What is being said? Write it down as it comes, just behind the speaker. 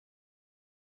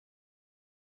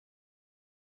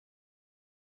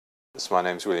So my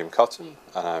name's William Cotton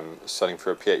and I'm studying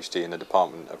for a PhD in the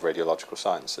Department of Radiological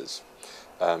Sciences.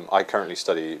 I currently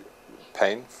study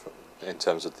pain in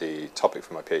terms of the topic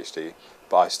for my PhD,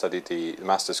 but I studied the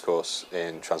master's course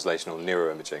in Translational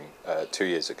Neuroimaging 2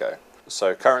 years ago.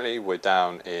 So currently we're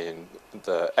down in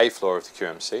the 8th floor of the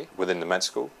QMC within the med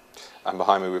school, and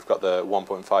behind me we've got the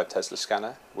 1.5 Tesla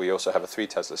scanner. We also have a 3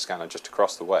 Tesla scanner just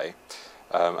across the way,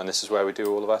 and this is where we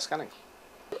do all of our scanning.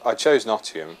 I chose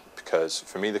Nottingham because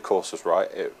for me the course was right.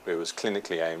 It was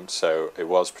clinically aimed, so it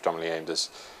was predominantly aimed as,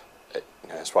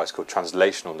 that's why it's called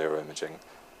Translational Neuroimaging.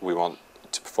 We want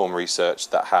to perform research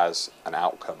that has an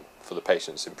outcome for the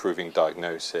patients, improving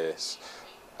diagnosis.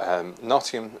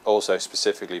 Nottingham also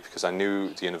specifically because I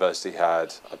knew the university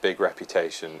had a big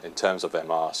reputation in terms of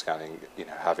MR scanning,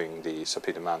 having the Sir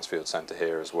Peter Mansfield Centre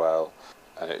here as well,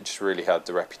 and it just really had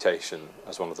the reputation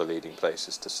as one of the leading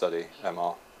places to study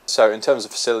MR. So in terms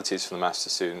of facilities for the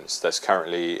master's students, there's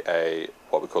currently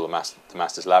what we call the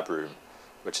master's lab room,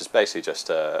 which is basically just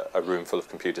a room full of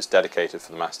computers dedicated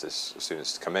for the master's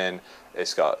students to come in.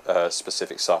 It's got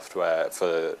specific software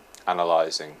for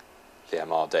analysing the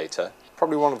MR data.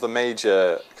 Probably one of the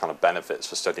major kind of benefits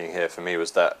for studying here for me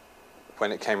was that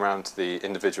when it came around to the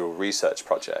individual research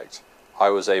project, I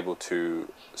was able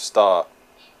to start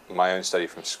my own study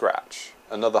from scratch.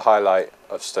 Another highlight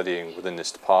of studying within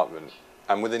this department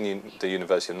and within the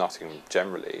University of Nottingham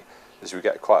generally is we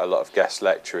get quite a lot of guest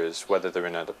lecturers, whether they're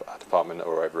in a department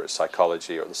or over at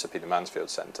psychology or the Sir Peter Mansfield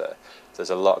Centre.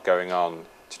 There's a lot going on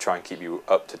to try and keep you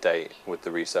up to date with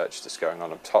the research that's going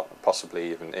on and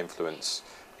possibly even influence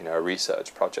a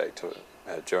research project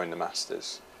during the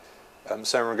Masters.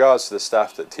 So in regards to the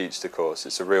staff that teach the course,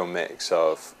 it's a real mix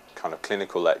of kind of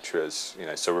clinical lecturers,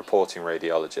 so reporting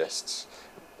radiologists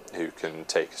who can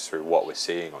take us through what we're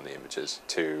seeing on the images,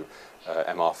 to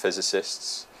MR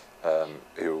physicists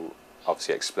who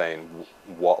obviously explain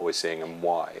what we're seeing and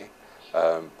why.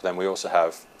 But then we also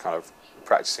have kind of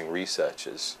practicing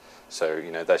researchers, so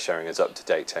they're showing us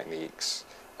up-to-date techniques,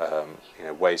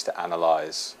 ways to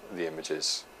analyse the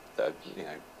images that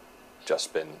have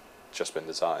just been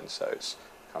designed. So it's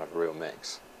kind of a real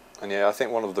mix. And I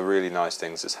think one of the really nice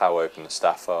things is how open the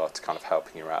staff are to kind of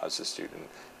helping you out as a student.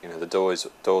 The doors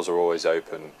are always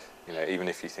open. Even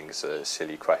if you think it's a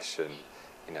silly question,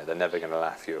 they're never going to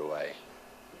laugh you away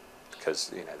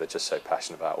because they're just so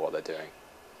passionate about what they're doing.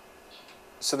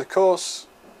 So the course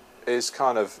is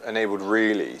kind of enabled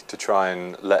really to try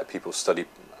and let people study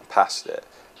past it.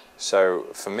 So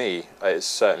for me, it's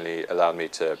certainly allowed me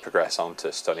to progress on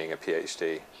to studying a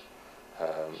PhD,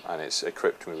 and it's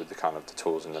equipped me with the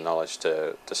tools and the knowledge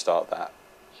to start that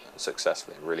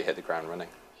successfully and really hit the ground running.